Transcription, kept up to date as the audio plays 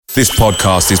This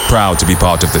podcast is proud to be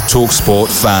part of the TalkSport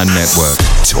Fan Network.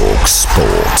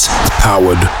 TalkSport.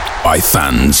 Powered by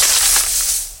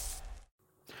fans.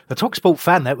 The TalkSport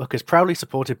Fan Network is proudly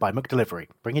supported by McDelivery,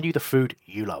 bringing you the food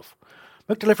you love.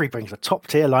 McDelivery brings a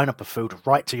top-tier lineup of food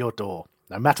right to your door.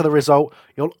 No matter the result,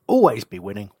 you'll always be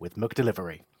winning with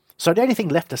McDelivery. So the only thing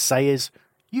left to say is,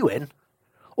 you in?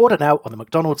 Order now on the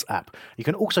McDonald's app. You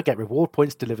can also get reward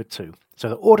points delivered too. So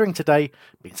the ordering today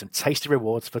means some tasty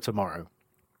rewards for tomorrow.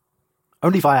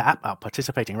 Only via app at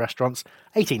participating restaurants.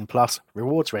 18 plus.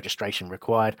 Rewards registration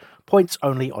required. Points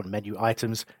only on menu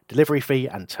items. Delivery fee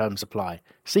and terms apply.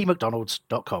 See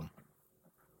mcdonalds.com.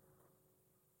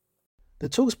 The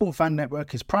TalkSport Fan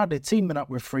Network is proudly teaming up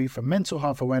with Free for Mental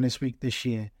Health Awareness Week this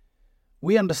year.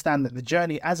 We understand that the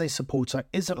journey as a supporter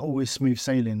isn't always smooth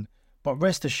sailing, but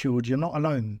rest assured you're not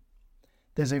alone.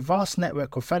 There's a vast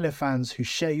network of fellow fans who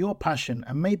share your passion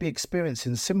and may be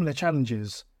experiencing similar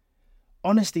challenges.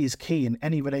 Honesty is key in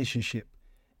any relationship.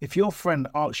 If your friend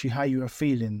asks you how you are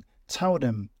feeling, tell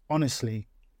them honestly.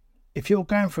 If you're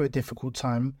going through a difficult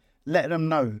time, let them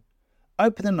know.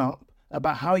 Opening up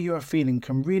about how you are feeling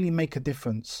can really make a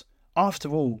difference. After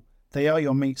all, they are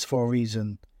your mates for a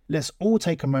reason. Let's all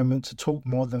take a moment to talk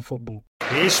more than football.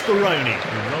 Here's Speroni,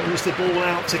 who rolls the ball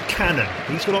out to Cannon.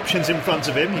 He's got options in front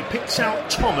of him. He picks out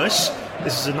Thomas.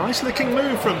 This is a nice looking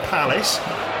move from Palace.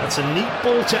 That's a neat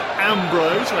ball to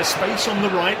Ambrose, with space on the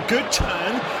right. Good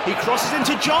turn. He crosses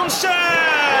into Johnson!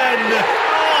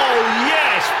 Oh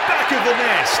yes, back of the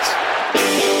nest.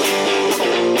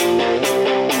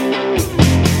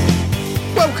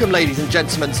 Welcome, ladies and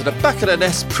gentlemen, to the Back of the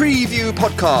Nest preview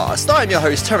podcast. I'm your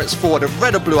host, Terence Ford of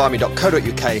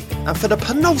redandbluearmy.co.uk, and for the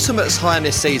penultimate time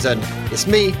this season, it's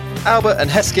me, Albert and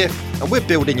Hesketh, and we're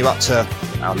building you up to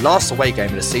our last away game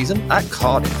of the season at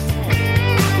Cardiff.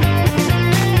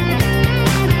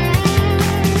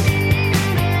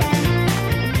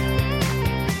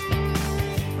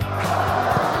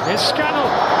 Here's Scannell.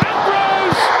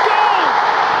 Ambrose! Goal!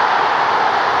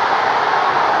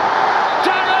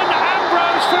 Darren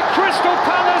Ambrose for Crystal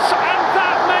Palace, and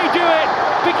that may do it,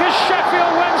 because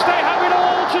Sheffield Wednesday have it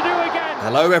all to do again.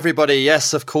 Hello, everybody.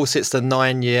 Yes, of course, it's the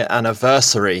 9-year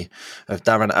anniversary of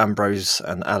Darren Ambrose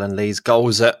and Alan Lee's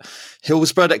goals at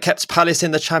Hillsborough that kept Palace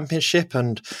in the Championship,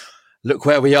 and look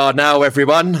where we are now,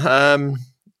 everyone.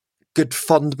 Good,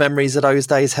 fond memories of those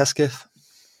days, Hesketh.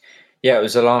 Yeah, it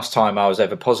was the last time I was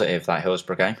ever positive, that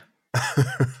Hillsborough game.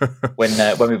 When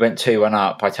we went 2-1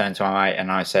 up, I turned to my mate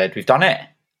and I said, we've done it.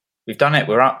 We've done it.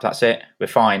 We're up. That's it. We're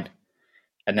fine.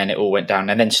 And then it all went down.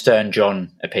 And then Stern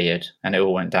John appeared and it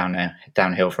all went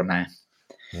downhill from there.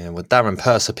 Yeah, well, Darren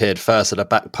Pearce appeared first at the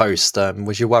back post.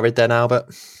 Was you worried then, Albert?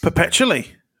 Perpetually.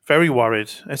 Very worried.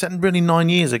 Is that really 9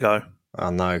 years ago? I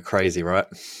know, crazy, right?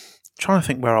 Trying to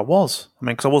think where I was. I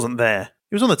mean, because I wasn't there.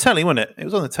 It was on the telly, wasn't it? It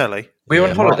was on the telly. Were you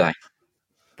on holiday?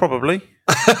 Probably.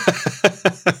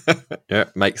 Yeah,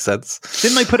 makes sense.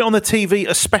 Didn't they put it on the TV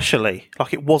especially?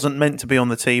 Like it wasn't meant to be on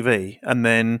the TV. And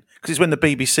then, because it's when the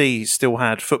BBC still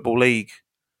had Football League.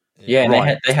 Yeah, and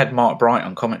right. they had Mark Bright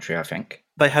on commentary, I think.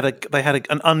 They had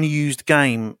an unused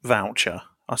game voucher,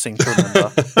 I seem to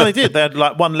remember. No, they did. They had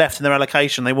like one left in their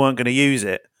allocation. They weren't going to use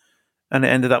it. And it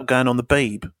ended up going on the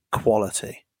Beeb.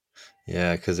 Quality.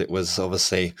 Yeah, because it was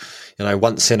obviously,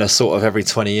 once in a sort of every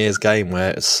 20 years game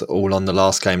where it's all on the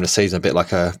last game of the season, a bit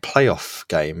like a playoff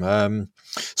game.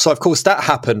 So, of course, that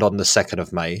happened on the 2nd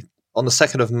of May. On the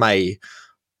 2nd of May,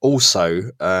 also,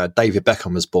 David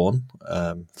Beckham was born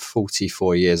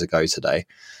 44 years ago today.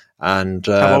 And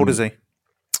how old is he?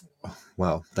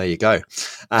 Well, there you go.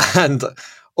 And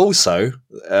also,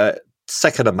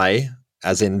 2nd of May,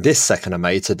 as in this 2nd of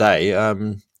May today,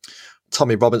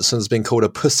 Tommy Robinson's been called a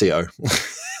pussy-o.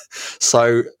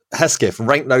 So, Hesketh,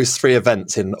 rank those 3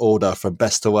 events in order from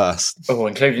best to worst. Oh,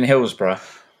 including Hillsborough.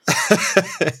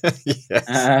 Yes.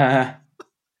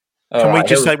 Can we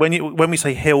just say, when we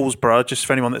say Hillsborough, just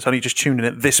for anyone that's only just tuned in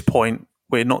at this point,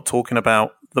 we're not talking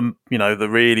about the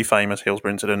really famous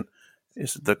Hillsborough incident.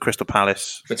 It's the Crystal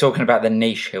Palace. We're talking about the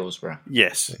niche Hillsborough.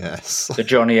 Yes. The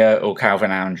Johnny or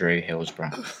Calvin Andrew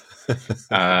Hillsborough.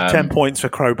 10 points for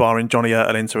crowbarring Johnny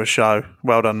Ertel into a show.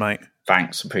 Well done, mate.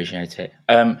 Thanks, appreciate it.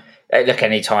 Look,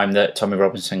 any time that Tommy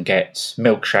Robinson gets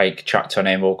milkshake chucked on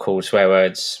him or called swear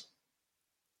words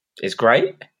is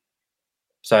great.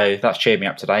 So that's cheered me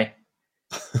up today.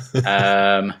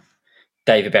 David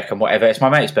Beckham, whatever. It's my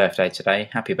mate's birthday today.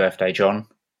 Happy birthday, John.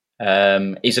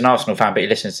 He's an Arsenal fan, but he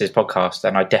listens to this podcast,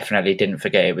 and I definitely didn't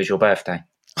forget it was your birthday.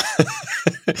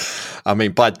 I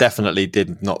mean, by definitely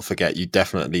did not forget, you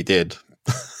definitely did.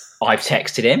 I've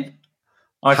texted him.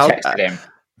 I've texted him.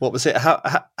 What was it?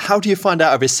 How do you find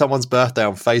out if it's someone's birthday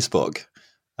on Facebook?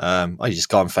 I just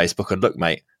go on Facebook and look,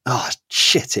 mate. Oh,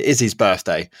 shit, it is his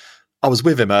birthday. I was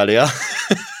with him earlier.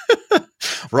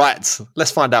 Right,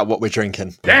 let's find out what we're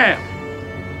drinking. Damn,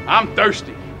 I'm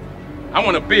thirsty. I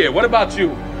want a beer. What about you?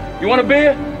 You want a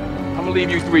beer? I'm going to leave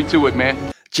you three to it,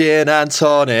 man. Gin and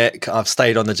tonic. I've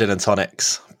stayed on the gin and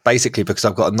tonics, basically because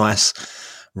I've got a nice,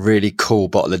 really cool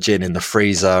bottle of gin in the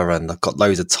freezer, and I've got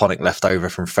loads of tonic left over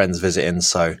from friends visiting,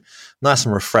 so nice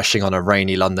and refreshing on a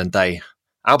rainy London day.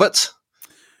 Albert?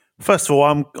 First of all,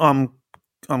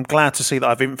 I'm glad to see that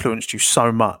I've influenced you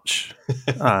so much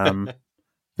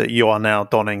that you are now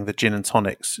donning the gin and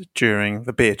tonics during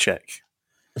the beer check.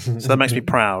 So that makes me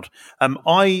proud.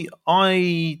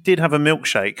 I did have a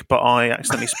milkshake, but I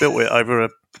accidentally spilt it over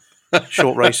a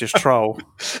short racist troll.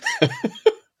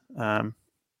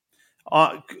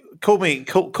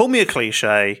 Call me a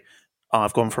cliche.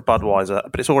 I've gone for a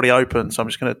Budweiser, but it's already open, so I'm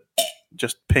just going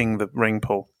to ping the ring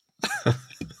pull.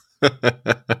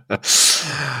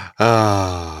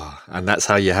 And that's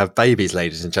how you have babies,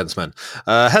 ladies and gentlemen.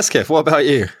 Hesketh, what about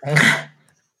you?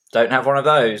 Don't have one of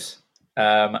those.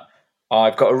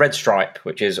 I've got a Red Stripe,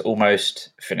 which is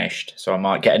almost finished, so I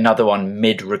might get another one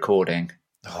mid-recording.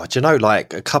 Oh, do you know,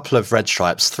 like a couple of Red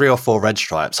Stripes, 3 or 4 Red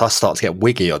Stripes, I start to get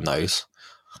wiggy on those.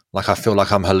 Like I feel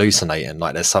like I'm hallucinating,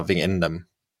 like there's something in them.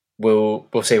 We'll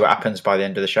see what happens by the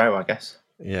end of the show, I guess.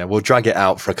 Yeah, we'll drag it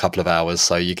out for a couple of hours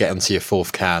so you get into your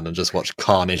 4th can and just watch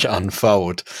carnage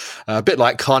unfold. A bit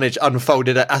like carnage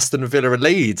unfolded at Aston Villa and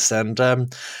Leeds. And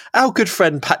our good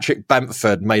friend Patrick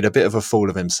Bamford made a bit of a fool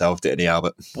of himself, didn't he,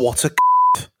 Albert? What a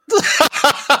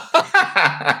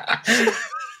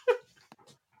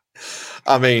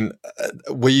I mean,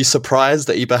 were you surprised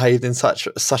that he behaved in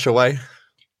such a way?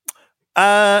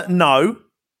 No,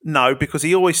 because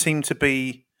he always seemed to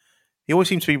be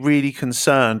really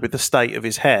concerned with the state of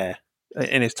his hair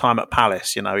in his time at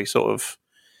Palace. You know, he sort of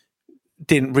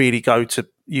didn't really go to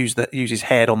use his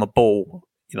head on the ball,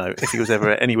 you know, if he was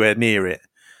ever anywhere near it.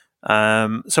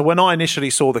 So when I initially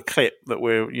saw the clip that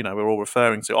we're all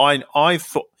referring to, I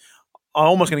thought, I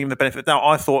almost going to give him the benefit of the doubt.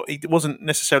 I thought he wasn't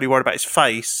necessarily worried about his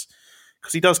face,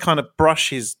 because he does kind of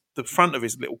brush the front of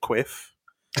his little quiff.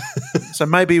 So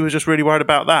maybe he was just really worried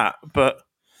about that. But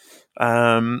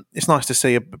it's nice to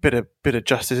see a bit of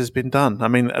justice has been done. I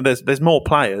mean, there's more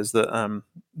players that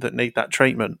need that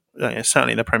treatment,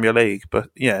 certainly in the Premier League. But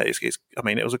yeah, it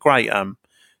was a great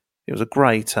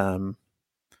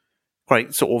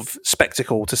great sort of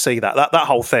spectacle to see that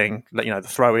whole thing. You know, the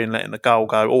throw in, letting the goal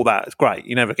go, all that. It's great.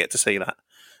 You never get to see that.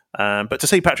 But to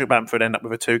see Patrick Bamford end up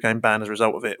with a 2-game ban as a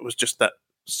result of it was just that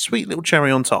sweet little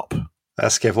cherry on top.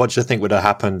 Skiv, what do you think would have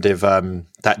happened if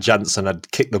that Jansen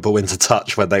had kicked the ball into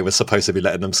touch when they were supposed to be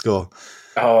letting them score?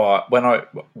 Oh, when I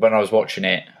was watching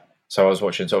it, so I was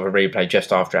watching sort of a replay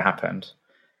just after it happened,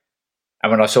 and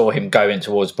when I saw him going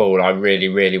towards ball, I really,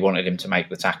 really wanted him to make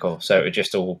the tackle. So it was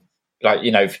just all like,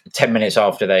 10 minutes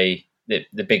after the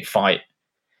big fight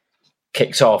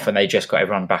kicks off and they just got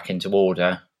everyone back into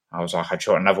order, I was like, I just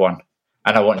want another one.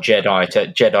 And I want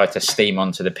Jedi to steam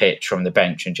onto the pitch from the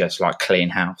bench and just like clean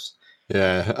house.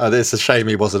 Yeah, it's a shame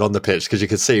he wasn't on the pitch, because you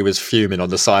could see he was fuming on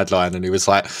the sideline and he was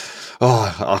like,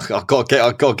 "Oh, I've got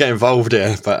to get involved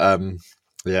here." But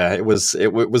yeah, it was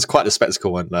quite a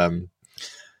spectacle, and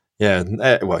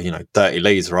dirty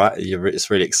Leeds, right? It's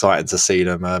really exciting to see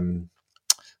them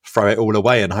throw it all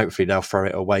away, and hopefully they'll throw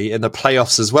it away in the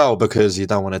playoffs as well, because you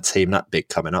don't want a team that big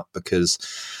coming up, because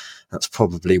that's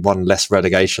probably one less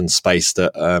relegation space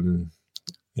that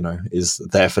is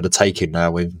there for the taking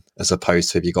now, as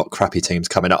opposed to if you've got crappy teams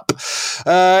coming up.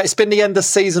 It's been the end of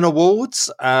season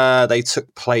awards. They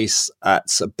took place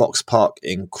at Box Park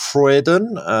in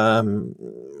Croydon.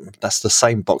 That's the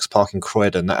same Box Park in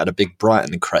Croydon that had a big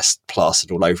Brighton crest plastered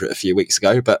all over it a few weeks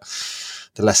ago, but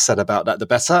the less said about that, the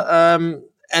better.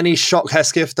 Any shock,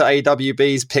 Hesketh, that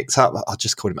AWB's picked up? I'll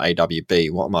just call him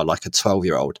AWB. What am I, like a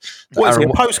 12-year-old? What is it,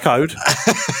 a postcode?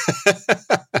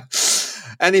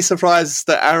 Any surprise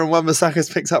that Aaron Wan-Bissaka's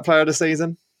picked up player of the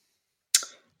season?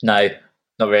 No,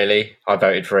 not really. I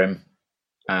voted for him.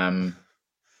 The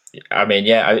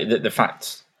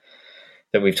fact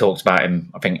that we've talked about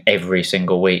him, I think every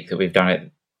single week that we've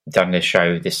done this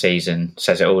show this season,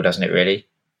 says it all, doesn't it, really?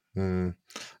 Mm.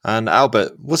 And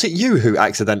Albert, was it you who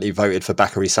accidentally voted for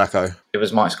Bakary Sakho? It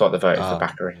was Mike Scott that voted for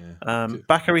Bakary. Yeah.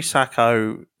 Bakary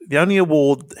Sakho, the only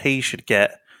award that he should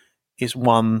get is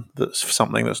one that's for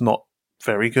something that's not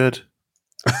very good.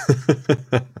 For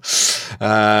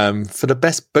the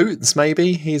best boots,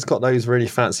 maybe. He's got those really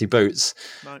fancy boots.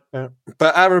 No.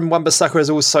 But Aaron Wan-Bissaka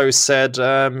has also said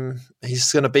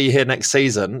he's going to be here next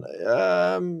season.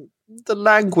 The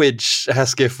language,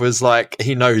 Hesketh, was like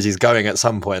he knows he's going at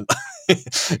some point.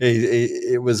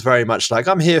 it was very much like,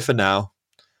 I'm here for now.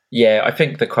 Yeah, I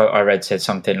think the quote I read said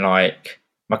something like,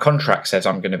 my contract says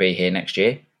I'm going to be here next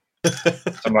year. So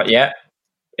I'm like, yeah,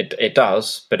 it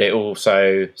does, but it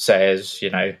also says,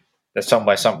 there's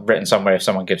written somewhere if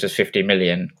someone gives us 50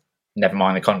 million, never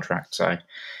mind the contract. So,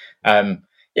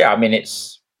 yeah, I mean,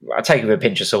 I take it with a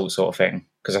pinch of salt sort of thing,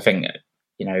 because I think,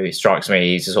 it strikes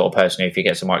me he's the sort of person who, if he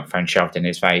gets a microphone shoved in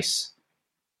his face,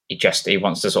 he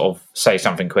wants to sort of say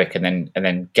something quick and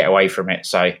then get away from it.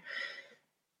 So,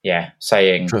 yeah,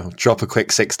 saying drop a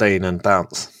quick 16 and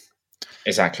bounce.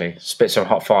 Exactly, spit some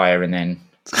hot fire and then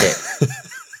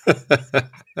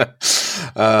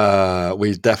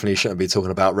we definitely shouldn't be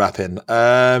talking about rapping.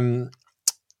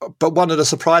 But one of the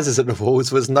surprises at the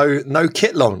awards was no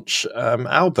kit launch.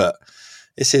 Albert,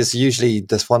 this is usually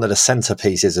just one of the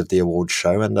centerpieces of the awards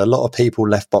show, and a lot of people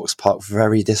left Box Park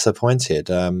very disappointed.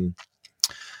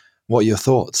 What are your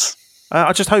thoughts?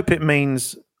 I just hope it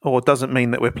means, or doesn't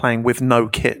mean, that we're playing with no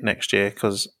kit next year,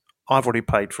 because I've already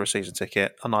paid for a season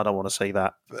ticket and I don't want to see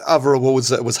that. Other awards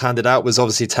that was handed out was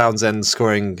obviously Townsend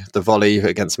scoring the volley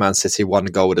against Man City, 1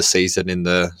 goal of the season in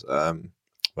the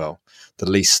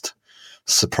least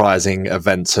surprising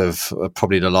event of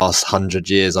probably the last 100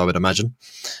 years, I would imagine.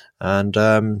 And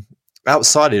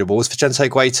outside of the awards, Vicente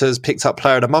Guaita's picked up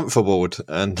Player of the Month award,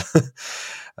 and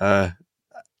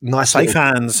nice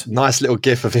little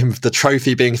gif of him, the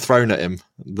trophy being thrown at him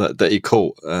that he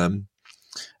caught.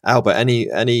 Albert,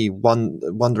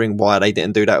 wondering why they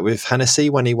didn't do that with Hennessy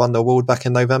when he won the award back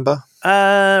in November?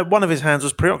 One of his hands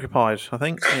was preoccupied, I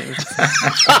think.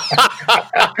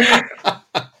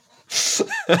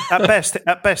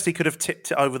 At best, he could have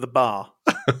tipped it over the bar.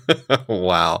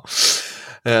 Wow.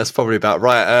 Yeah, that's probably about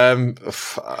right.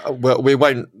 Well, we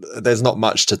won't. There's not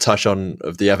much to touch on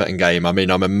of the Everton game. I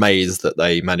mean, I'm amazed that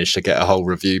they managed to get a whole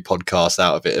review podcast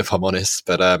out of it, if I'm honest.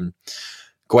 But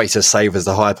Guaita's save was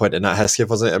the high point in that Hesketh,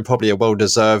 wasn't it? And probably a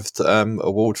well-deserved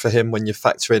award for him when you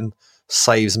factor in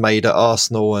saves made at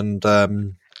Arsenal. And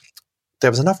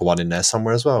there was another one in there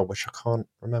somewhere as well, which I can't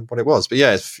remember what it was. But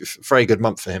yeah, it's a very good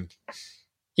month for him.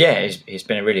 Yeah, it's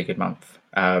been a really good month.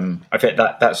 I think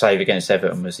that save against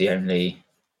Everton was the only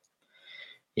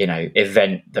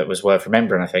event that was worth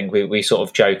remembering. I think we sort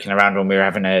of joking around when we were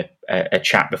having a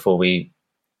chat before we,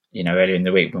 earlier in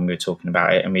the week when we were talking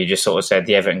about it, and we just sort of said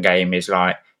the Everton game is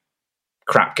like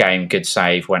crap game, good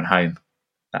save, went home.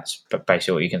 That's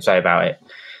basically what you can say about it.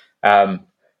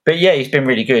 But yeah, he's been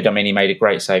really good. I mean, he made a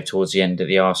great save towards the end of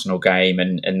the Arsenal game,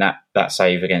 and that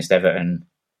save against Everton,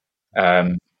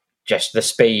 just the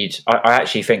speed. I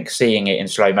actually think seeing it in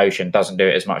slow motion doesn't do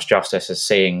it as much justice as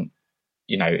seeing,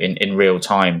 in real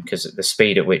time, because the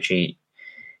speed at which he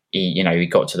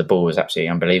got to the ball was absolutely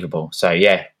unbelievable. So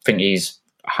yeah, I think he's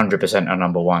 100% our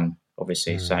number one,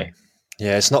 obviously. So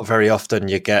yeah, it's not very often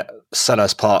you get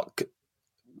Selhurst Park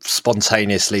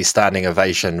spontaneously standing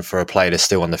ovation for a player that's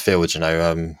still on the field.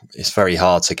 It's very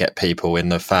hard to get people in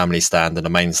the family stand and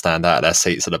the main stand out of their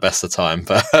seats at the best of time.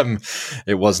 But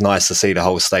it was nice to see the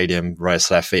whole stadium raise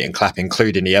their feet and clap,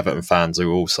 including the Everton fans who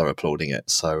were also applauding it.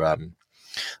 So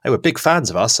they were big fans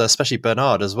of us, especially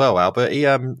Bernard as well, Albert. He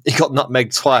got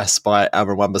nutmegged twice by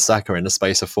Aaron Wan-Bissaka in the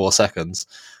space of 4 seconds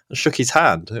and shook his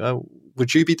hand.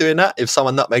 Would you be doing that if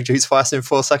someone nutmegged you twice in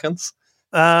 4 seconds?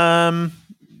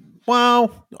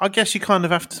 Well, I guess you kind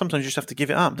of have to. Sometimes you just have to give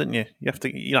it up, don't you? You have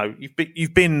to.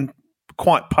 You've been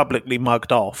quite publicly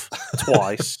mugged off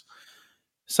twice,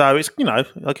 so it's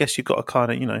I guess you've got to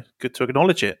kind of good to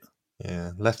acknowledge it.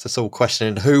 Yeah, left us all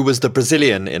questioning who was the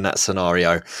Brazilian in that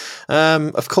scenario.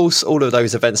 Of course, all of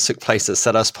those events took place at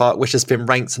Selhurst Park, which has been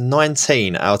ranked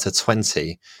 19 out of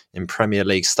 20 in Premier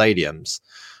League stadiums.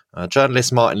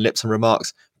 Journalist Martin Lipton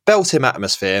remarks, belting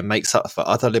atmosphere makes up for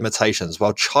other limitations,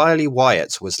 while Charlie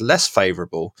Wyatt was less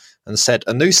favourable and said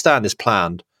a new stand is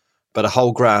planned, but a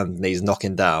whole ground needs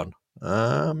knocking down.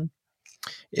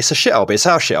 It's a shithole, but it's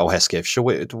our shithole,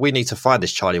 Hesketh. We need to find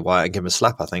this Charlie Wyatt and give him a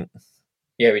slap, I think.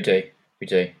 Yeah, we do.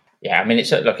 Yeah, I mean,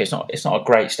 it's not a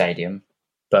great stadium,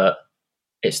 but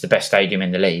it's the best stadium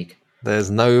in the league.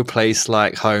 There's no place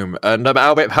like home. And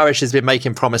Albert Parish has been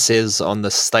making promises on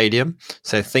the stadium,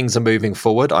 so things are moving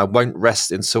forward. I won't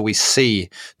rest until we see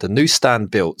the new stand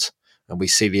built and we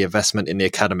see the investment in the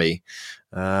academy.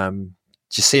 Do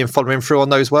you see him following through on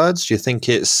those words? Do you think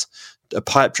it's a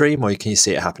pipe dream, or can you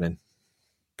see it happening?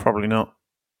 Probably not.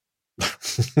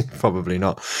 Probably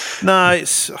not. No,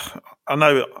 I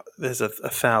know there's a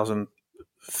thousand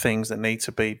things that need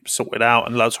to be sorted out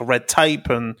and loads of red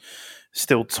tape, and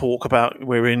still talk about.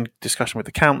 We're in discussion with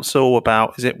the council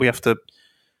about we have to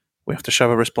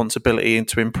show a responsibility and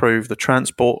to improve the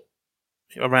transport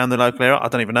around the local area. I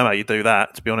don't even know how you do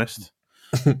that, to be honest.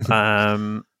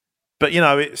 But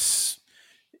it's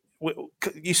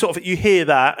you hear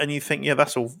that and you think, yeah,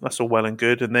 that's all well and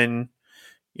good, and then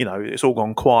it's all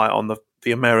gone quiet on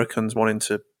the Americans wanting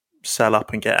to sell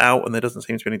up and get out, and there doesn't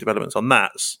seem to be any developments on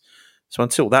that. So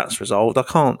until that's resolved,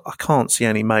 I can't see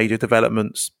any major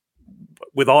developments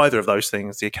with either of those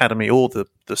things, the academy or the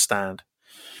stand.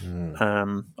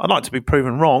 I'd like to be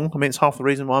proven wrong. I mean, it's half the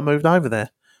reason why I moved over there.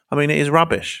 I mean, it is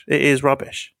rubbish. It is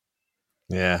rubbish.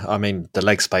 Yeah, I mean, the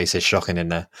leg space is shocking in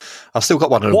there. I've still got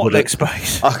one of the leg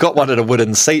space? I got one of the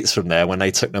wooden seats from there when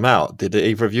they took them out. Did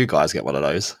either of you guys get one of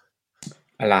those?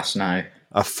 Alas, no.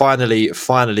 I finally,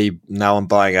 now I'm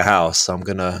buying a house.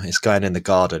 It's going in the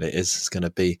garden. It's going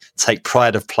to take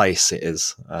pride of place. It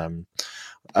is.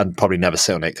 And probably never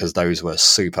sit on it because those were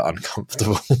super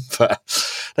uncomfortable. But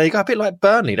there you go, a bit like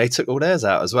Burnley. They took all theirs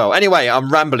out as well. Anyway, I'm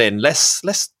rambling. Let's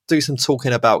do some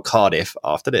talking about Cardiff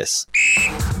after this.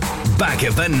 Back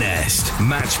of the Nest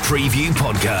Match Preview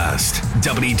Podcast.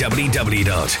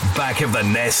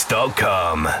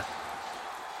 www.backofthenest.com.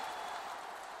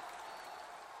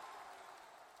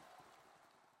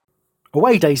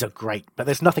 Away days are great, but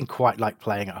there's nothing quite like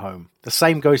playing at home. The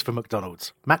same goes for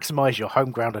McDonald's. Maximise your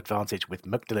home ground advantage with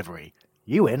McDelivery.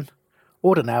 You in?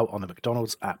 Order now on the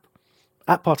McDonald's app.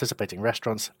 At participating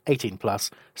restaurants, 18 plus,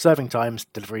 serving times,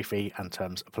 delivery fee and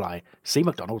terms apply. See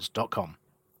mcdonalds.com.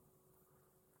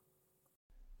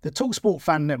 The TalkSport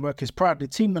Fan Network is proudly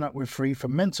teaming up with Free for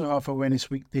Mental Health Awareness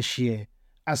Week this year.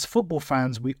 As football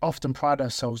fans, we often pride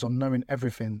ourselves on knowing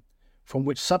everything, from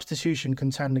which substitution can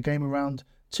turn the game around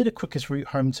to the quickest route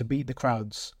home to beat the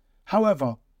crowds.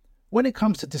 However, when it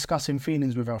comes to discussing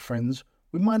feelings with our friends,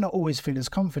 we might not always feel as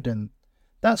confident.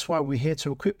 That's why we're here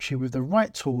to equip you with the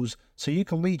right tools so you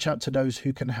can reach out to those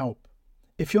who can help.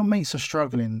 If your mates are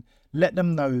struggling, let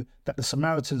them know that the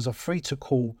Samaritans are free to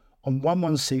call on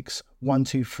 116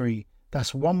 123.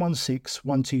 That's 116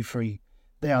 123.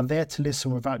 They are there to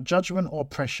listen without judgment or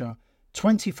pressure,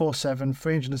 24/7,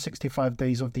 365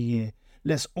 days of the year.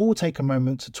 Let's all take a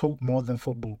moment to talk more than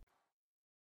football.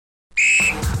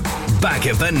 Back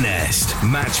of the Nest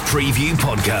Match Preview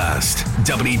Podcast.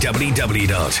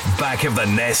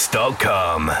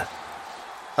 www.backofthenest.com.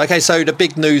 Okay, so the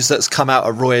big news that's come out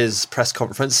of Roy's press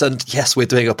conference, and yes, we're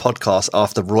doing a podcast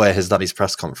after Roy has done his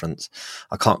press conference.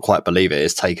 I can't quite believe it.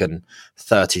 It's taken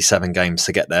 37 games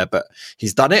to get there, but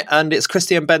he's done it, and it's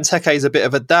Christian Benteke is a bit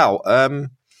of a doubt.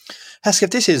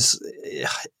 Hesketh,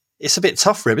 it's a bit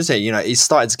tough for him, isn't it? He's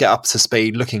started to get up to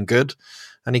speed, looking good,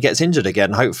 and he gets injured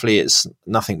again. Hopefully it's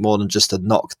nothing more than just a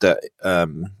knock that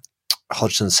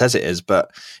Hodgson says it is,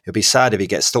 but it'll be sad if he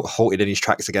gets halted in his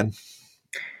tracks again.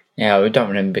 Yeah, we don't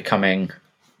want him becoming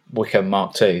Wickham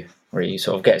Mark II, where he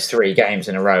sort of gets 3 games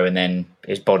in a row and then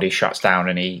his body shuts down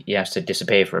and he has to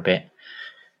disappear for a bit.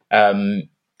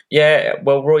 Yeah,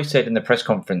 well, Roy said in the press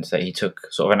conference that he took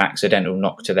sort of an accidental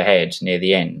knock to the head near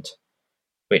the end,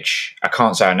 which I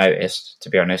can't say I noticed, to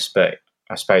be honest, but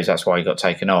I suppose that's why he got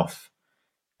taken off.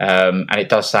 And it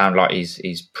does sound like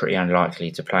he's pretty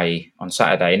unlikely to play on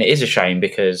Saturday. And it is a shame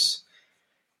because,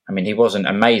 I mean, he wasn't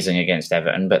amazing against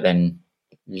Everton, but then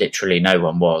literally no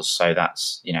one was. So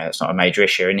that's not a major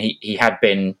issue. And he had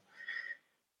been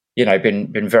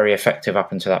very effective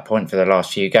up until that point for the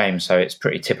last few games. So it's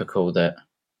pretty typical that,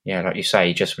 yeah, like you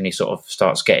say, just when he sort of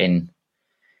starts getting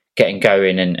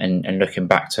going and looking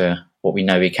back to what we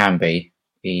know he can be,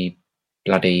 he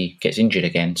bloody gets injured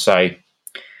again. So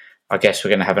I guess we're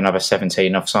going to have another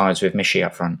 17 offsides with Michy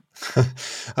up front.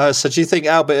 So do you think,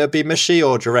 Albert, it'll be Michy,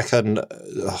 or do you reckon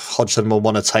Hodgson will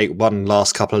want to take one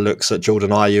last couple of looks at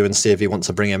Jordan Ayew and see if he wants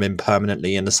to bring him in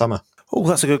permanently in the summer? Oh,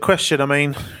 that's a good question. I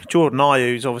mean, Jordan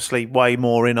Ayew is obviously way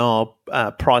more in our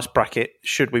price bracket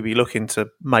should we be looking to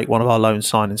make one of our loan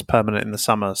signings permanent in the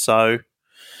summer. So,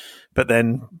 but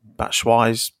then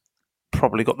Batshuayi's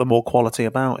probably got the more quality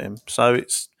about him. So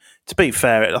it's, to be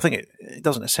fair, I think it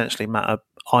doesn't essentially matter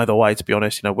either way, to be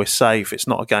honest. We're safe. It's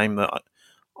not a game that,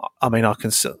 I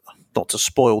can, not to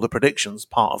spoil the predictions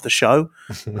part of the show,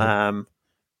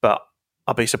 but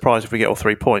I'd be surprised if we get all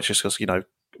 3 points just because,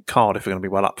 Cardiff are going to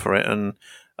be well up for it and,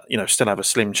 still have a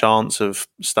slim chance of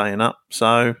staying up.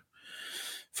 So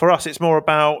for us, it's more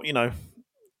about,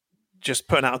 just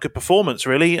putting out a good performance,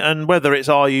 really. And whether it's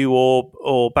Ayew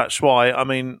or Batshuayi, I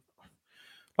mean,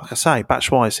 like I say,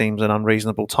 Batshuayi seems an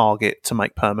unreasonable target to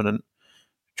make permanent.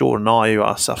 Jordan Ayew,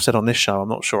 I've said on this show, I'm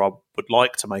not sure I would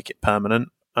like to make it permanent.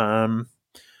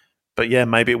 But yeah,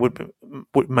 maybe it would be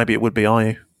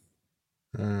Ayew.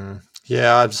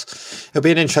 Yeah, it'll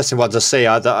be an interesting one to see.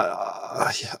 I'm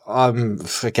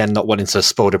again not wanting to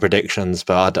spoil the predictions,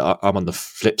 but I'm on the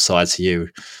flip side to you.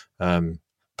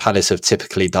 Palace have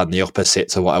typically done the opposite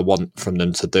to what I want from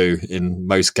them to do in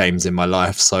most games in my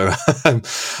life. So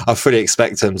I fully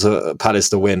expect Palace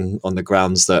to win on the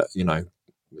grounds that, you know,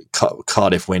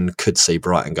 Cardiff win could see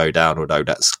Brighton go down, although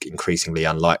that's increasingly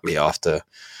unlikely after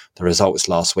the results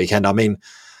last weekend. I mean,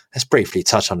 let's briefly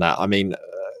touch on that. I mean,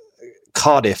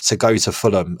 Cardiff to go to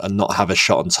Fulham and not have a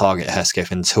shot on target,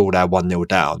 Hesketh, until they're 1-0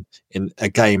 down in a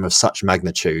game of such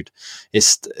magnitude,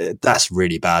 that's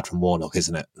really bad from Warnock,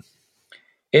 isn't it?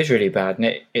 It is really bad,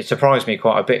 and it surprised me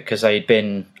quite a bit because they'd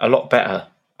been a lot better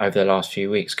over the last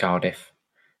few weeks, Cardiff.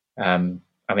 I mean,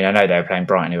 I know they were playing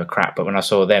Brighton, who were crap, but when I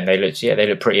saw them, they looked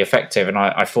pretty effective, and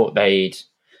I thought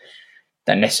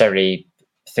don't necessarily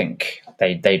think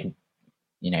they'd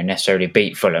necessarily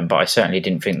beat Fulham, but I certainly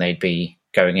didn't think they'd be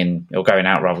going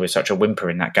out rather with such a whimper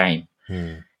in that game.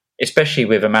 Especially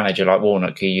with a manager like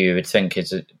Warnock, who you would think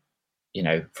is,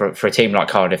 for a team like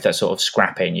Cardiff that's sort of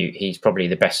scrapping, he's probably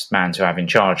the best man to have in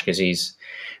charge because he's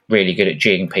really good at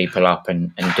geeing people up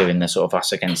and doing the sort of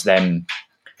us against them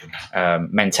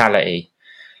mentality.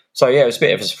 So yeah, it was a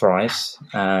bit of a surprise.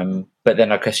 But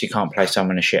then I guess you can't play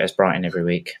someone as shit as Brighton every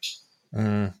week.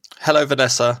 Hello,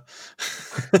 Vanessa.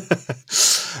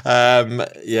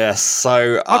 Yes,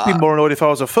 so I'd be more annoyed if I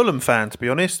was a Fulham fan, to be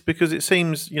honest, because it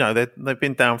seems they've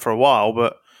been down for a while,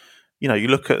 but you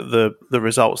look at the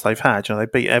results they've had. They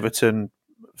beat Everton,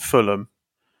 Fulham,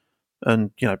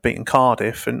 and beaten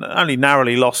Cardiff, and only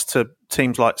narrowly lost to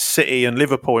teams like City and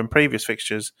Liverpool in previous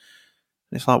fixtures.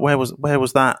 It's like where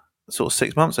was that sort of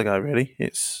 6 months ago? Really,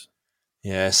 it's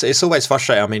always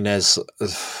frustrating. I mean, I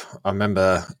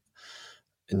remember.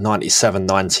 In 97,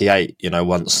 98,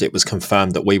 once it was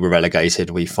confirmed that we were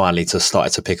relegated, we finally just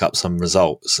started to pick up some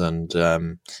results, and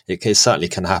it certainly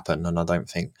can happen. And I don't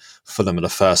think Fulham are the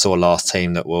first or last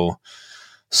team that will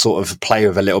sort of play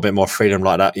with a little bit more freedom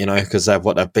like that, because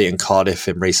they've beaten Cardiff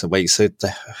in recent weeks. So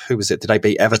who was it? Did they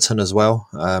beat Everton as well?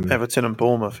 Everton and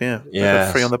Bournemouth, yeah. Yeah. They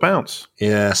got 3 on the bounce.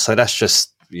 Yeah, so that's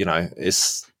just,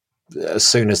 it's as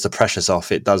soon as the pressure's off,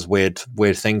 it does weird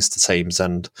things to teams.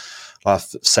 And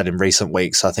I've said in recent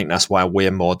weeks, I think that's why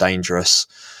we're more dangerous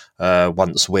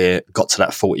once we're got to that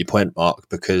 40-point mark,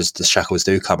 because the shackles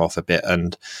do come off a bit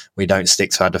and we don't stick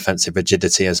to our defensive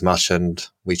rigidity as much, and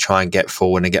we try and get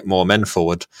forward and get more men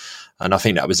forward. And I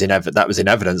think that was in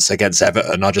evidence against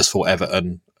Everton. I just thought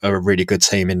Everton are a really good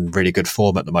team in really good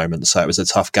form at the moment, so it was a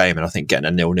tough game, and I think getting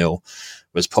a 0-0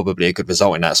 was probably a good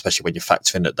result in that, especially when you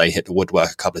factor in that they hit the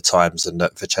woodwork a couple of times and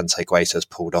that Vicente Guaita's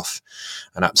pulled off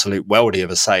an absolute weldy of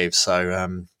a save.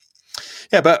 So,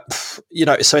 but,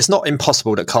 so it's not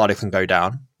impossible that Cardiff can go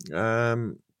down.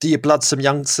 Do you blood some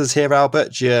youngsters here,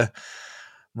 Albert? Do you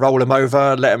roll them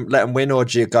over, let them win, or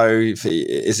do you go,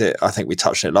 is it, I think we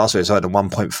touched on it last week, it's either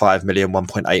 1.5 million,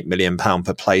 1.8 million pound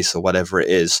per place or whatever it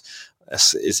is.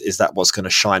 Is that what's going to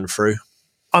shine through?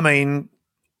 I mean,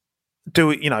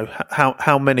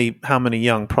 how many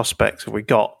young prospects have we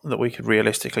got that we could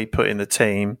realistically put in the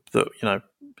team that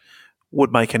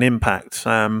would make an impact?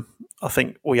 I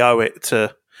think we owe it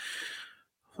to.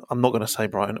 I'm not going to say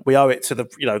Brighton. We owe it to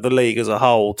the league as a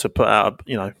whole to put out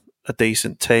a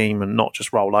decent team and not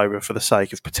just roll over for the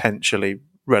sake of potentially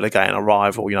relegating a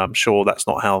rival. I'm sure that's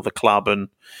not how the club and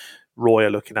Roy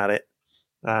are looking at it.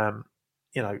 And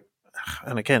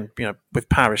again, with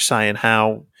Parish saying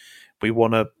how we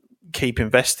want to keep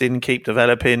investing, keep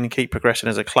developing, keep progressing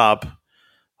as a club.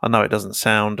 I know it doesn't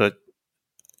sound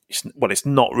it's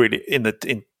not really in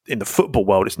the football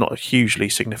world. It's not a hugely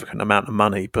significant amount of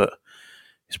money, but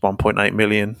it's 1.8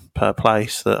 million per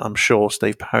place that I'm sure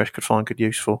Steve Parish could find good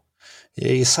use for.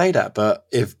 Yeah, you say that, but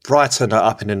if Brighton are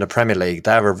up and in the Premier League,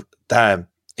 they're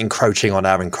encroaching on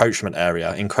our catchment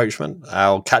area.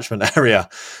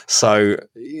 So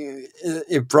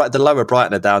if the lower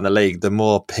Brighton are down the league, the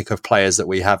more pick of players that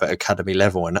we have at academy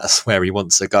level, and that's where he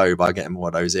wants to go by getting more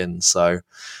of those in. So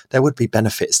there would be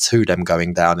benefits to them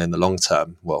going down in the long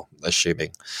term. Well,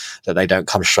 assuming that they don't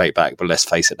come straight back, but let's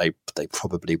face it, they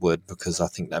probably would, because I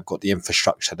think they've got the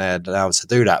infrastructure there now to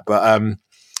do that. But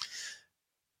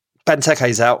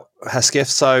Benteke's out, Hesketh.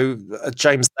 So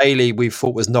James Daly, we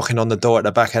thought was knocking on the door at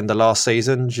the back end of last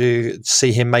season. Do you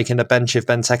see him making a bench if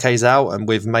Benteke's out and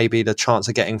with maybe the chance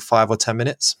of getting 5 or 10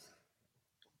 minutes?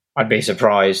 I'd be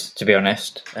surprised, to be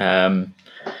honest. I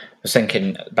was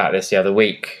thinking about this the other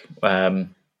week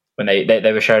when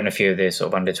they were showing a few of the sort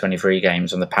of under 23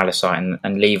 games on the Palace site,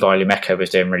 and Levi Lumeka was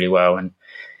doing really well, and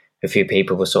a few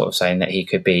people were sort of saying that he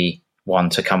could be one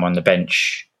to come on the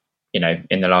bench in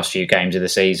the last few games of the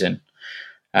season.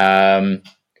 I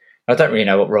don't really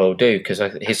know what Roy will do, because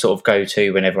his sort of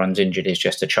go-to when everyone's injured is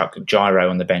just to chuck Gyro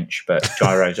on the bench, but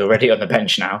Gyro's already on the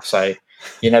bench now, so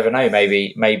you never know.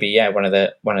 Maybe, yeah, one of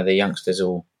the youngsters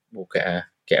will get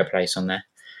a place on there.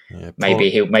 Yeah, maybe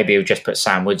he'll just put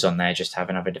Sam Woods on there, just to have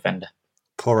another defender.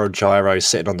 Poor old Gyro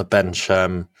sitting on the bench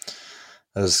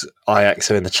as Ajax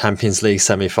are in the Champions League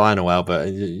semi-final, Albert.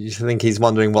 You think he's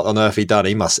wondering what on earth he done?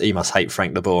 He must hate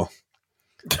Frank de Boer.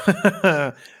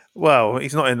 Well,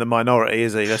 he's not in the minority,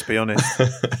 is he? Let's be honest.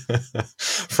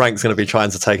 Frank's going to be trying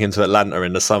to take him to Atlanta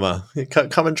in the summer.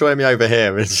 Come and join me over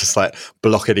here. It's just like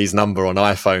blocking his number on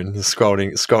iPhone,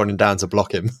 scrolling down to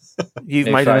block him. You've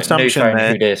made an assumption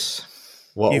there.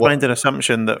 You've made an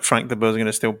assumption that Frank de Boer is going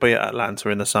to still be at Atlanta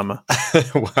in the summer.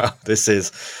 Well, this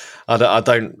is... I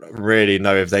don't really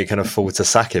know if they can afford to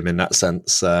sack him in that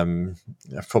sense.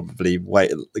 Probably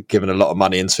given a lot of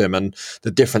money into him, and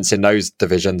the difference in those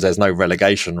divisions, there's no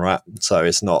relegation, right? So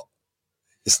it's not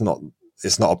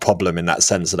a problem in that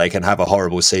sense that they can have a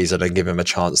horrible season and give him a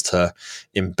chance to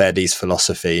embed his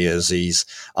philosophy, as he's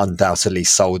undoubtedly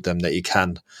sold them that he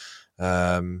can,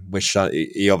 which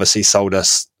he obviously sold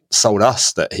us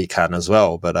that he can as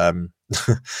well, but and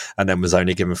then was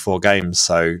only given 4 games.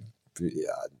 So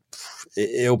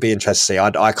it'll be interesting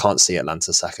to see. I can't see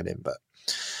Atlanta sacking him, but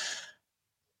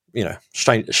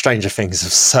stranger things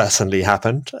have certainly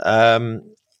happened.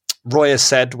 Roy has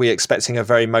said, we're expecting a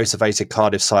very motivated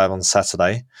Cardiff side on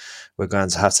Saturday. We're going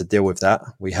to have to deal with that.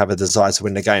 We have a desire to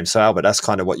win the game. So, Albert, that's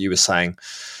kind of what you were saying.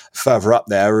 Further up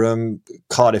there,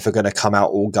 Cardiff are going to come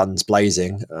out all guns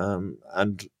blazing,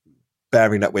 and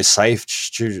bearing that we're safe,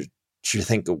 do you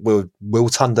think that we'll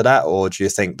wilt under that, or do you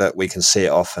think that we can see it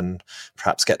off and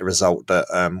perhaps get the result that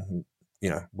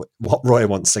what Roy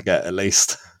wants to get, at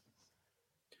least?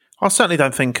 I certainly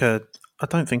don't think. I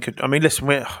mean, listen,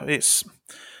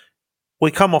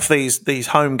 we come off these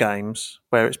home games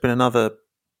where it's been another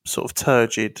sort of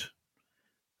turgid,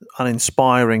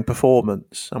 uninspiring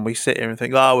performance, and we sit here and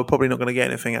think, we're probably not going to get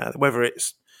anything out of it, whether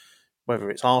it's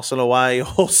Arsenal away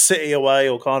or City away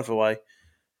or Cardiff away.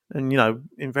 And,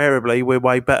 invariably we're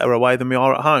way better away than we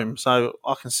are at home. So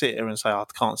I can sit here and say, I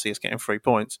can't see us getting 3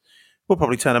 points. We'll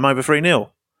probably turn them over 3-0.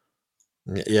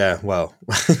 Yeah, well,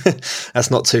 that's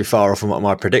not too far off from what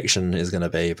my prediction is going to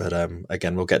be. But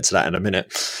again, we'll get to that in a minute.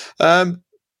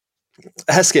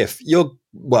 Hesketh, you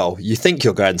think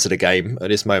you're going to the game at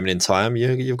this moment in time.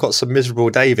 You've got some miserable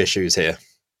Dave issues here.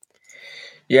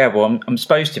 Yeah, well, I'm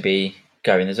supposed to be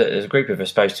going. There's a group of us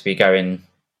supposed to be going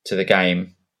to the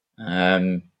game.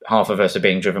 Half of us are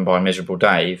being driven by miserable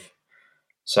Dave.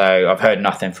 So I've heard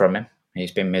nothing from him.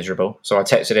 He's been miserable. So I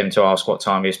texted him to ask what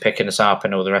time he was picking us up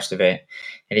and all the rest of it.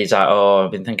 And he's like,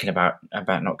 I've been thinking about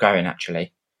not going,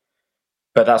 actually.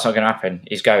 But that's not going to happen.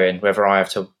 He's going, whether I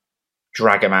have to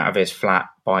drag him out of his flat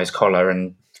by his collar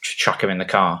and chuck him in the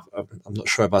car. I'm not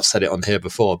sure if I've said it on here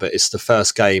before, but it's the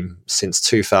first game since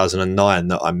 2009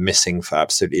 that I'm missing for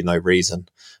absolutely no reason.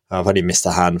 I've only missed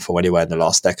a handful anywhere in the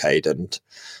last decade, and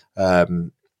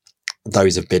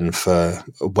those have been for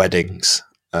weddings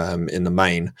in the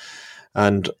main.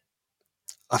 And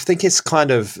I think it's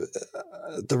kind of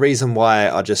the reason why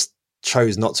I just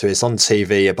chose not to. It's on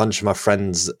TV. A bunch of my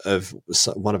friends,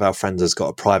 one of our friends has got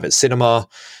a private cinema.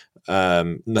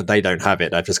 They don't have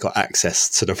it. They've just got access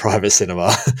to the private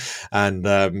cinema.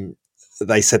 And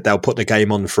they said they'll put the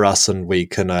game on for us and we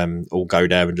can all go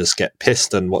there and just get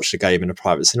pissed and watch the game in a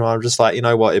private cinema. I'm just like, you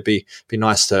know what? It'd be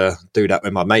nice to do that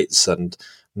with my mates and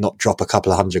not drop a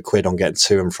couple of £100 on getting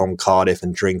to and from Cardiff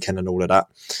and drinking and all of that.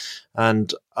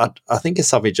 And I think it's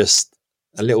something just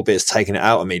a little bit has taken it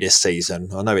out of me this season.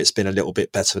 I know it's been a little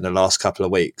bit better in the last couple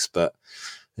of weeks, but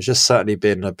it's just certainly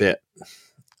been a bit,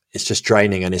 it's just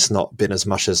draining, and it's not been as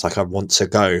much as like I want to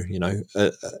go,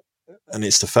 and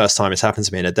it's the first time it's happened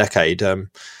to me in a decade.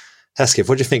 Hesketh,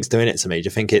 what do you think's doing it to me? Do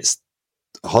you think it's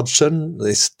Hodgson,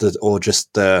 or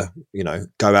just the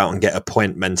go out and get a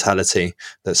point mentality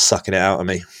that's sucking it out of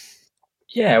me?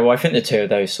 Yeah, well, I think the two of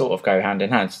those sort of go hand in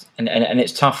hand, and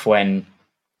it's tough when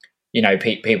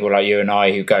people like you and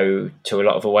I who go to a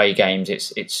lot of away games.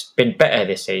 It's been better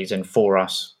this season for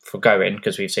us for going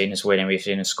because we've seen us win and we've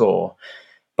seen us score.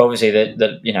 But obviously,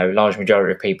 the large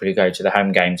majority of people who go to the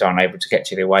home games aren't able to get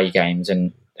to the away games,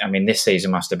 and I mean, this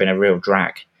season must have been a real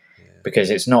drag because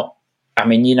it's not. I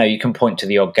mean, you can point to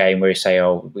the odd game where you say,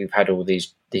 "Oh, we've had all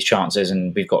these chances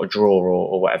and we've got a draw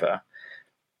or whatever."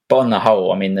 But on the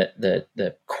whole, I mean,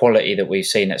 the quality that we've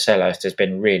seen at Selhurst has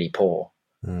been really poor.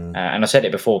 And I said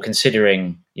it before,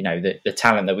 considering the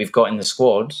talent that we've got in the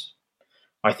squad,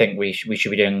 I think we should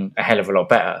be doing a hell of a lot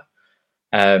better.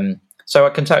 So I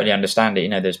can totally understand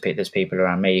it. There's people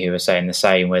around me who are saying the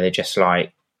same, where they're just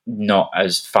like not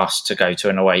as fussed to go to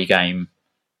an away game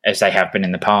as they have been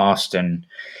in the past, and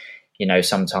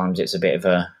sometimes it's a bit of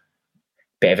a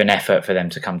bit of an effort for them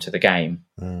to come to the game.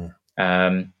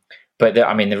 But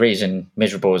the reason,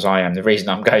 miserable as I am, the reason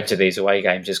I'm going to these away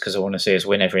games is because I want to see us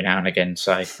win every now and again.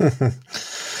 So,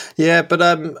 yeah, but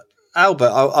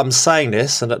Albert, I'm saying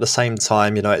this, and at the same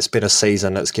time, it's been a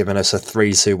season that's given us a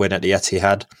 3-2 win at the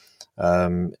Etihad,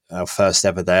 our first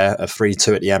ever there, a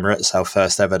 3-2 at the Emirates, our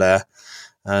first ever there.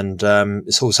 And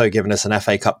it's also given us an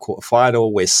FA Cup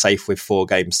quarter-final. We're safe with 4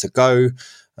 games to go.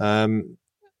 Am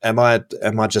I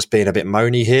just being a bit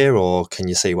moany here, or can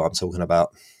you see what I'm talking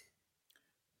about?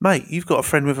 Mate, you've got a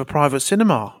friend with a private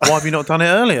cinema. Why have you not done it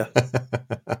earlier?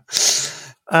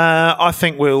 I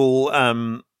think we'll.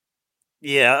 I'm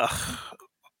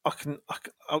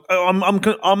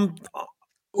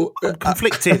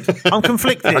conflicted. I'm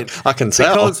conflicted. I can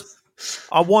tell. Because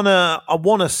I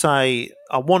wanna say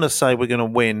we're going to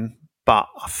win, but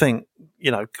I think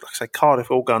like I say, Cardiff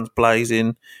all guns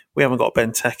blazing. We haven't got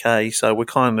Benteke, so we're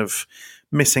kind of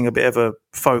missing a bit of a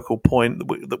focal point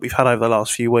that we've had over the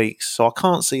last few weeks. So I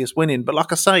can't see us winning. But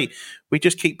like I say, we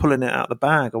just keep pulling it out of the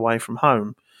bag away from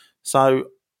home. So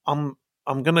I'm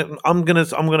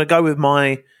gonna go with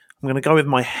my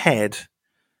head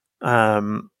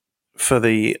for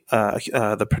the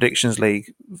predictions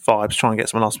league vibes. Try and get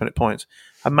some last minute points,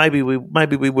 and maybe we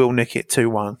will nick it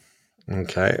 2-1.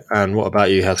 Okay, and what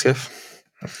about you, Hesketh?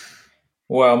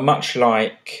 Well, much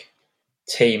like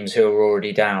teams who are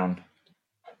already down,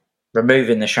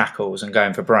 removing the shackles and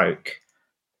going for broke,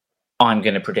 I'm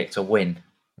going to predict a win.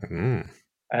 I'm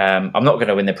not going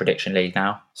to win the prediction league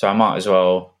now, so I might as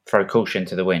well throw caution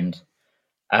to the wind.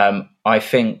 I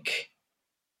think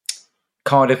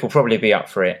Cardiff will probably be up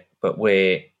for it, but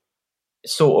we're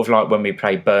sort of like when we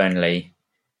play Burnley,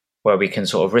 where we can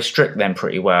sort of restrict them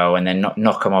pretty well and then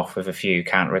knock them off with a few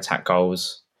counter-attack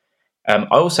goals. I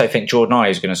also think Jordan Ayew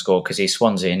is going to score because he's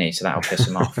Swansea, isn't he? So that'll piss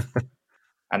him off.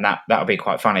 And that'll be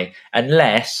quite funny.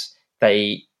 Unless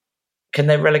can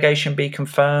their relegation be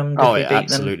confirmed? Oh, it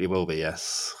absolutely will be,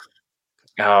 yes.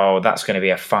 Oh, that's going to be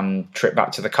a fun trip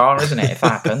back to the car, isn't it, if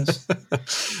that happens?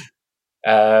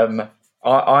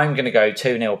 I'm going to go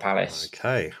 2-0 Palace.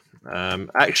 Okay.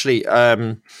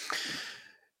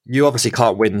 You obviously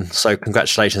can't win, so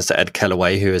congratulations to Ed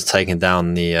Kellaway, who has taken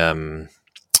down the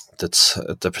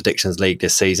Predictions League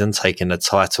this season, taking the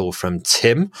title from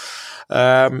Tim.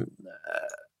 The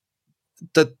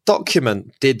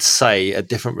document did say a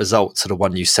different result to the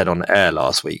one you said on air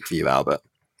last week for you, Albert.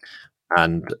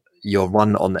 And your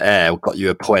one on air got you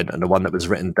a point, and the one that was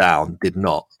written down did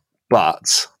not.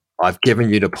 But I've given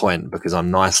you the point because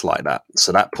I'm nice like that.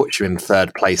 So that puts you in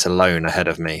 3rd place alone ahead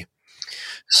of me.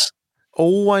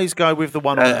 Always go with the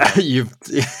one on air.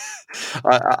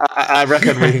 I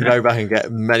reckon we can go back and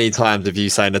get many times of you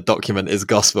saying the document is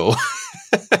gospel.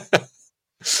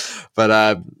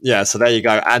 But so there you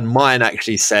go. And mine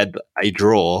actually said a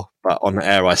draw, but on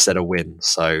air I said a win,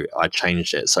 so I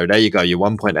changed it. So there you go. You're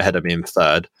 1 point ahead of me in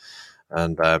 3rd,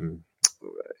 and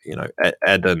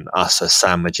Ed and us are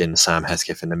sandwiching Sam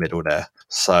Hesketh in the middle there.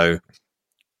 So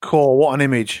cool. What an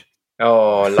image!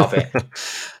 Oh, I love it.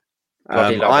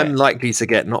 I'm likely to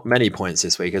get not many points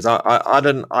this week, because I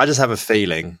just have a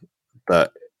feeling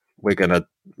that we're going to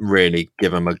really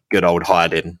give them a good old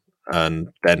hiding, and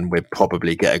then we'll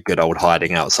probably get a good old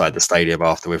hiding outside the stadium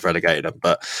after we've relegated them.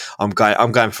 But I'm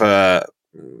going for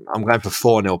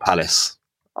 4-0 Palace.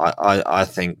 I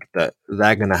think that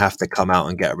they're going to have to come out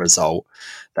and get a result.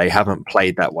 They haven't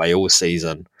played that way all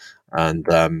season, and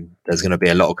there's going to be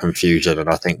a lot of confusion. And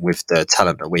I think with the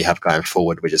talent that we have going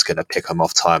forward, we're just going to pick them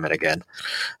off time and again,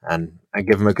 and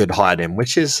give them a good hiding,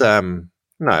 which is it'd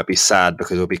be sad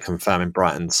because we'll be confirming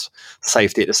Brighton's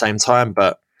safety at the same time.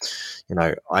 But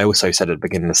I also said at the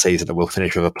beginning of the season that we'll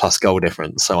finish with a plus goal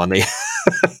difference. So I need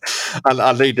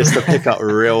I need this to pick up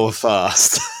real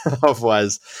fast.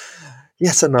 Otherwise,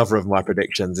 yet another of my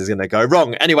predictions is going to go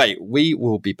wrong. Anyway, we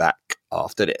will be back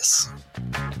after this.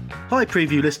 Hi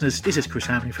preview listeners, this is Chris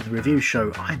Hamley from the Review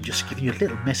Show. I'm just giving you a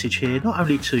little message here, not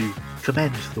only to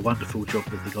commend the wonderful job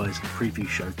that the guys at the Preview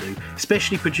Show do,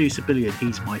 especially producer Billy, and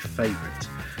he's my favourite,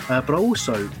 but I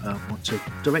also want to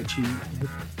direct you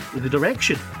in the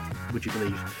direction, would you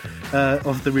believe,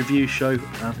 of the Review Show.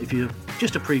 If you're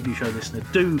just a Preview Show listener,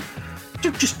 do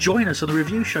just join us on the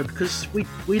Review Show, because we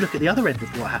look at the other end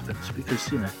of what happens,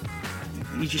 because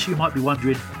you might be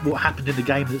wondering what happened in the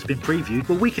game that's been previewed.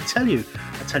 Well, we can tell you.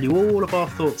 I'll tell you all of our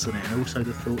thoughts on it, and also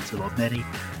the thoughts of our many,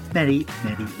 many,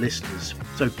 many listeners.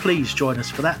 So please join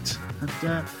us for that, and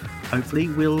hopefully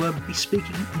we'll be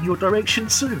speaking in your direction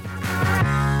soon.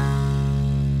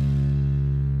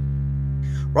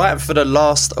 Right, for the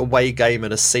last away game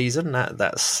of the season,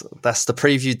 that's the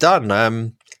preview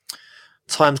done.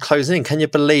 time's closing in. Can you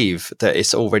believe that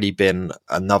it's already been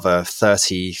another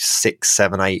 36,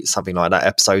 7, 8, something like that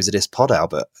episodes of this pod,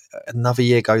 Albert? Another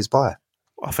year goes by.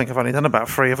 I think I've only done about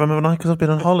 3 of them, haven't I? Because I've been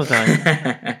on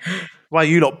holiday. Well,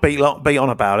 you lot beat on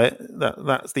about it.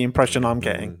 That's the impression I'm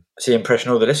getting. It's the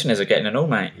impression all the listeners are getting and all,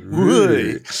 mate.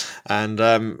 Woo.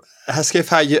 And Hesketh,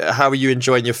 how are you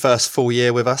enjoying your first full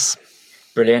year with us?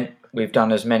 Brilliant. We've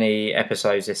done as many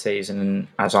episodes this season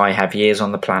as I have years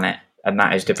on the planet, and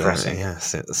that is depressing.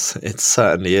 Yes, it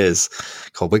certainly is.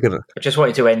 God, I just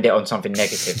wanted to end it on something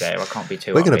negative there. I can't be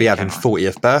too. We're going to be having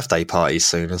 40th birthday parties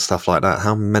soon and stuff like that.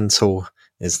 How mental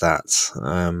is that?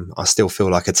 I still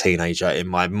feel like a teenager in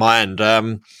my mind.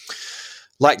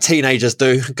 Like teenagers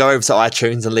do, go over to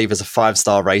iTunes and leave us a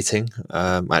 5-star rating.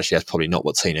 Actually, that's probably not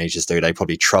what teenagers do. They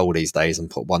probably troll these days and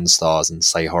put 1 stars and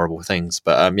say horrible things.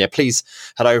 But yeah, please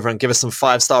head over and give us some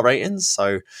 5-star ratings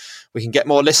so we can get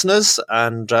more listeners.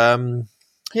 And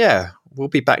yeah, we'll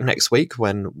be back next week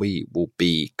when we will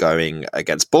be going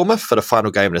against Bournemouth for the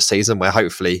final game of the season, where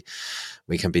hopefully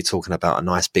we can be talking about a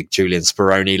nice big Julian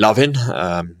Speroni loving,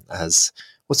 as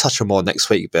we'll touch on more next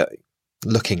week, but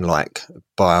looking like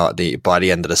by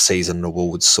the end of the season, the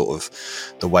awards sort of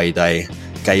the way they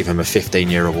gave him a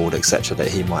 15-year award, etc., that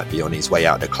he might be on his way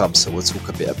out of the club. So we'll talk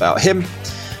a bit about him.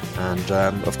 And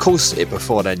of course,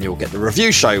 before then, you'll get the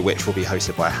review show, which will be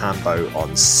hosted by Hambo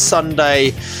on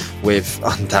Sunday, with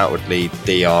undoubtedly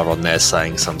DR on there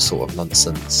saying some sort of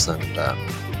nonsense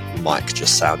and Mike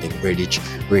just sounding really,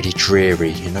 really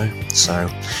dreary, you know. So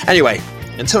anyway,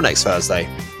 until next Thursday,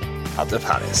 up the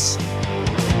Palace.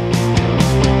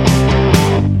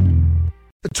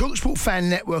 The TalkSport Fan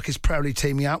Network is proudly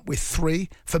teaming up with 3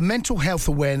 for Mental Health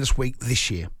Awareness Week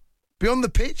this year. Beyond the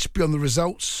pitch, beyond the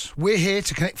results, we're here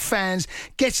to connect fans,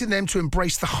 getting them to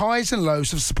embrace the highs and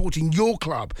lows of supporting your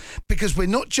club, because we're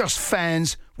not just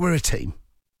fans, we're a team.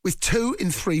 With 2 in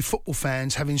 3 football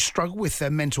fans having struggled with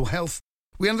their mental health,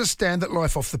 we understand that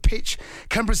life off the pitch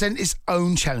can present its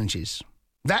own challenges.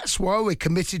 That's why we're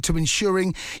committed to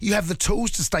ensuring you have the tools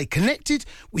to stay connected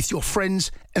with your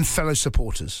friends and fellow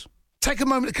supporters. Take a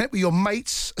moment to connect with your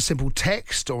mates. A simple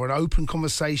text or an open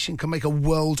conversation can make a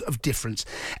world of difference.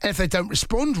 And if they don't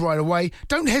respond right away,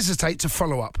 don't hesitate to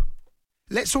follow up.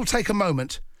 Let's all take a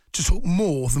moment to talk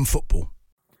more than football.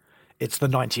 It's the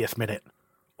 90th minute.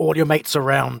 All your mates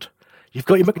around. You've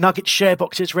got your McNugget share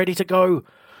boxes ready to go.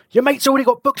 Your mate's already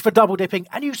got booked for double dipping,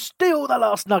 and you steal the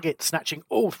last nugget, snatching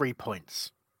all 3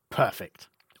 points. Perfect.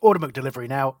 Order McDelivery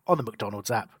now on the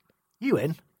McDonald's app. You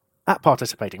in? At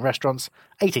participating restaurants,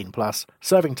 18 plus,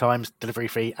 serving times, delivery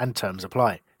fee and terms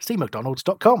apply. See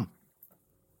mcdonalds.com.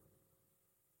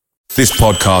 This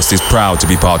podcast is proud to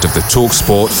be part of the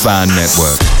TalkSport Fan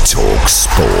Network.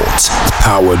 TalkSport.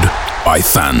 Powered by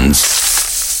fans.